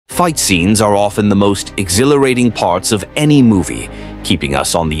Fight scenes are often the most exhilarating parts of any movie, keeping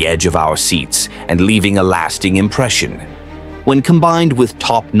us on the edge of our seats and leaving a lasting impression. When combined with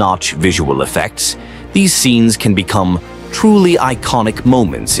top-notch visual effects, these scenes can become truly iconic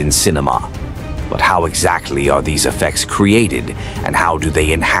moments in cinema. But how exactly are these effects created, and how do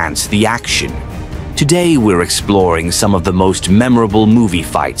they enhance the action? Today we're exploring some of the most memorable movie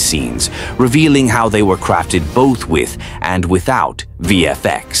fight scenes, revealing how they were crafted both with and without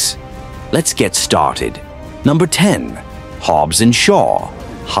VFX. Let's get started. Number 10. Hobbs and Shaw.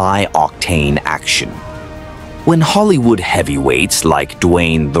 High-octane action. When Hollywood heavyweights like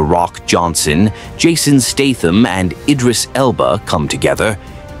Dwayne "The Rock" Johnson, Jason Statham, and Idris Elba come together,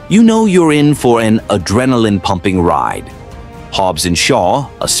 you know you're in for an adrenaline-pumping ride. Hobbs and Shaw,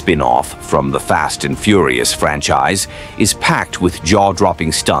 a spin-off from the Fast and Furious franchise, is packed with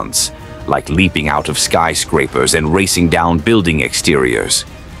jaw-dropping stunts, like leaping out of skyscrapers and racing down building exteriors.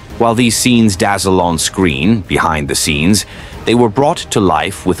 While these scenes dazzle on screen, behind the scenes, they were brought to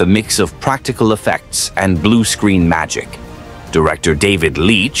life with a mix of practical effects and blue screen magic. Director David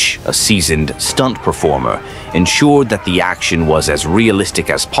Leitch, a seasoned stunt performer, ensured that the action was as realistic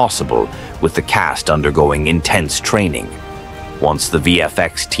as possible, with the cast undergoing intense training. Once the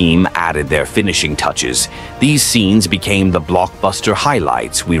VFX team added their finishing touches, these scenes became the blockbuster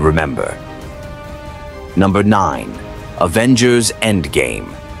highlights we remember. Number 9. Avengers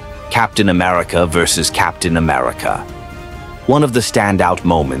Endgame. Captain America vs. Captain America. One of the standout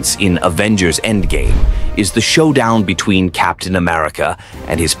moments in Avengers Endgame is the showdown between Captain America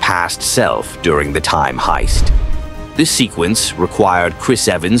and his past self during the time heist. This sequence required Chris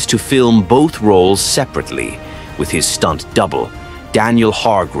Evans to film both roles separately, with his stunt double, Daniel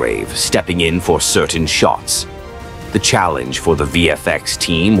Hargrave, stepping in for certain shots. The challenge for the VFX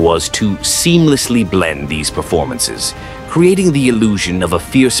team was to seamlessly blend these performances, creating the illusion of a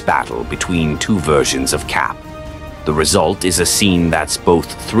fierce battle between two versions of Cap. The result is a scene that's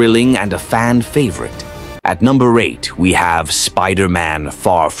both thrilling and a fan favorite. At number 8, we have Spider-Man: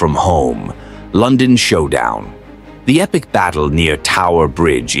 Far From Home, London Showdown. The epic battle near Tower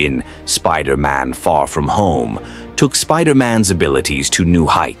Bridge in Spider-Man: Far From Home took Spider-Man's abilities to new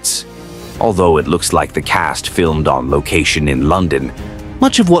heights. Although it looks like the cast filmed on location in London,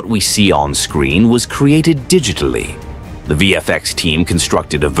 much of what we see on screen was created digitally. The VFX team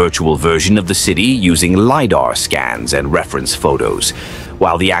constructed a virtual version of the city using LiDAR scans and reference photos,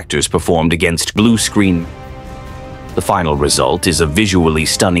 while the actors performed against blue screen. The final result is a visually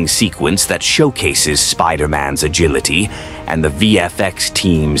stunning sequence that showcases Spider-Man's agility and the VFX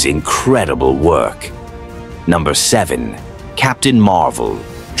team's incredible work. Number 7. Captain Marvel: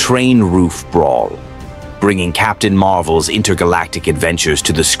 Train Roof Brawl. Bringing Captain Marvel's intergalactic adventures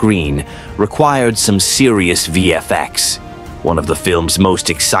to the screen required some serious VFX. One of the film's most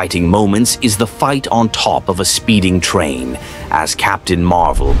exciting moments is the fight on top of a speeding train as Captain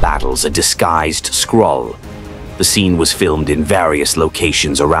Marvel battles a disguised Skrull. The scene was filmed in various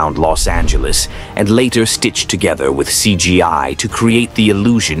locations around Los Angeles and later stitched together with CGI to create the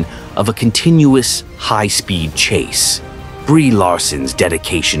illusion of a continuous, high-speed chase. Brie Larson's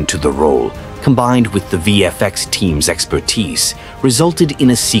dedication to the role, combined with the VFX team's expertise, resulted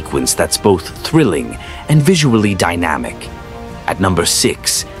in a sequence that's both thrilling and visually dynamic. At number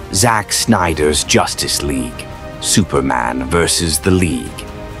 6, Zack Snyder's Justice League: Superman vs. the League.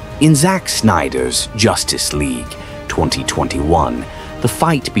 In Zack Snyder's Justice League 2021, the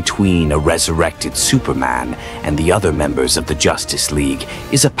fight between a resurrected Superman and the other members of the Justice League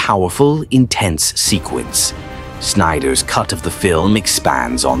is a powerful, intense sequence. Snyder's cut of the film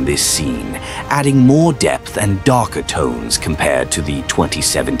expands on this scene, adding more depth and darker tones compared to the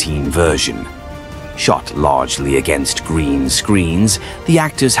 2017 version. Shot largely against green screens, the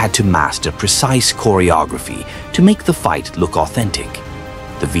actors had to master precise choreography to make the fight look authentic.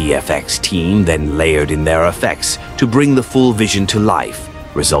 The VFX team then layered in their effects to bring the full vision to life,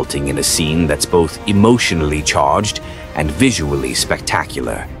 resulting in a scene that's both emotionally charged and visually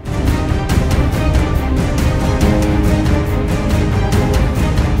spectacular.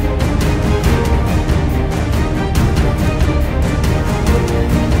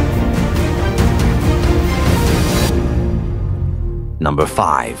 Number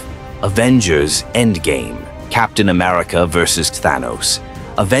 5. Avengers Endgame: Captain America vs. Thanos.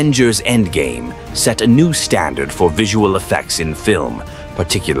 Avengers Endgame set a new standard for visual effects in film,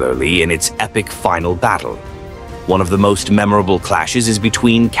 particularly in its epic final battle. One of the most memorable clashes is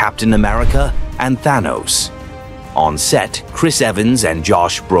between Captain America and Thanos. On set, Chris Evans and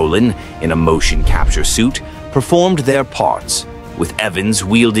Josh Brolin, in a motion capture suit, performed their parts, with Evans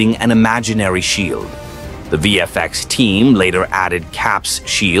wielding an imaginary shield. The VFX team later added Cap's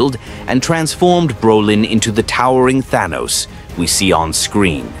shield and transformed Brolin into the towering Thanos we see on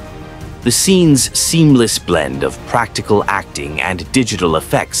screen. The scene's seamless blend of practical acting and digital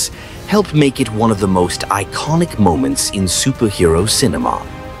effects helped make it one of the most iconic moments in superhero cinema.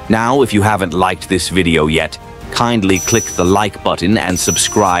 Now, if you haven't liked this video yet, kindly click the like button and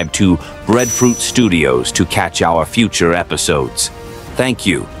subscribe to Breadfruit Studios to catch our future episodes. Thank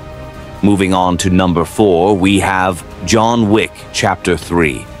you. Moving on to number 4, we have John Wick Chapter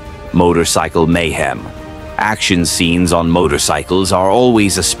 3, Motorcycle Mayhem. Action scenes on motorcycles are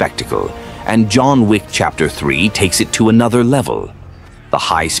always a spectacle, and John Wick Chapter 3 takes it to another level. The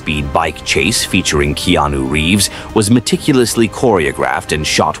high-speed bike chase featuring Keanu Reeves was meticulously choreographed and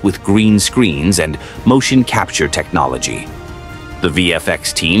shot with green screens and motion capture technology. The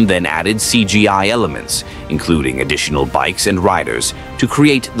VFX team then added CGI elements, including additional bikes and riders, to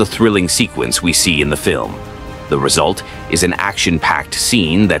create the thrilling sequence we see in the film. The result is an action-packed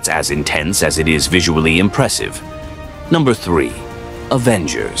scene that's as intense as it is visually impressive. Number 3.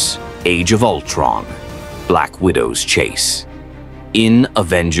 Avengers: Age of Ultron, Black Widow's chase. In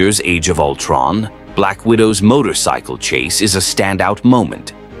Avengers: Age of Ultron, Black Widow's motorcycle chase is a standout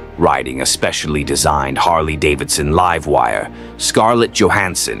moment. Riding a specially designed Harley-Davidson Livewire, Scarlett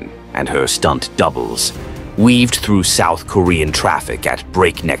Johansson and her stunt doubles weaved through South Korean traffic at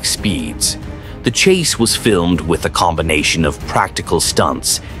breakneck speeds. The chase was filmed with a combination of practical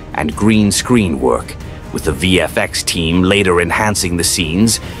stunts and green screen work, with the VFX team later enhancing the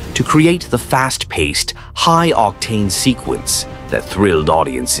scenes to create the fast-paced, high-octane sequence that thrilled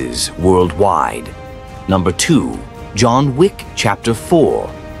audiences worldwide. Number 2. John Wick Chapter 4,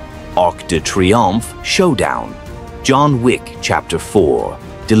 Arc de Triomphe Showdown. John Wick Chapter 4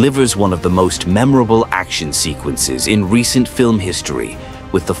 delivers one of the most memorable action sequences in recent film history,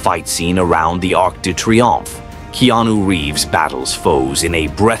 with the fight scene around the Arc de Triomphe. Keanu Reeves battles foes in a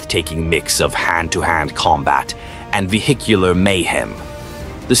breathtaking mix of hand-to-hand combat and vehicular mayhem.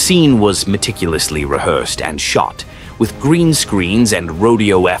 The scene was meticulously rehearsed and shot, with green screens and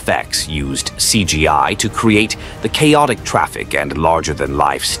rodeo FX used CGI to create the chaotic traffic and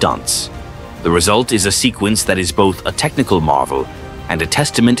larger-than-life stunts. The result is a sequence that is both a technical marvel and a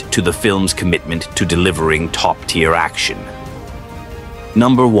testament to the film's commitment to delivering top-tier action.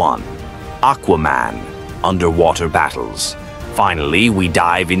 Number 1. Aquaman: Underwater Battles. Finally, we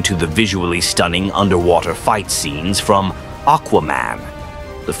dive into the visually stunning underwater fight scenes from Aquaman.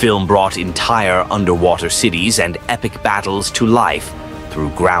 The film brought entire underwater cities and epic battles to life through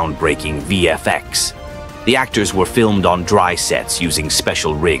groundbreaking VFX. The actors were filmed on dry sets using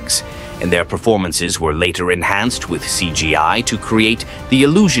special rigs, and their performances were later enhanced with CGI to create the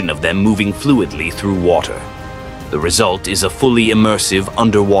illusion of them moving fluidly through water. The result is a fully immersive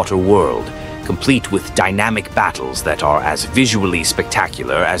underwater world, complete with dynamic battles that are as visually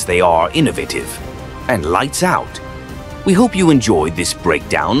spectacular as they are innovative. And lights out! We hope you enjoyed this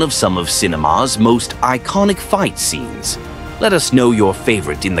breakdown of some of cinema's most iconic fight scenes. Let us know your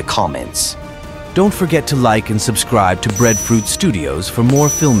favorite in the comments. Don't forget to like and subscribe to Breadfruit Studios for more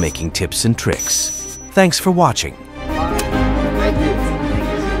filmmaking tips and tricks. Thanks for watching.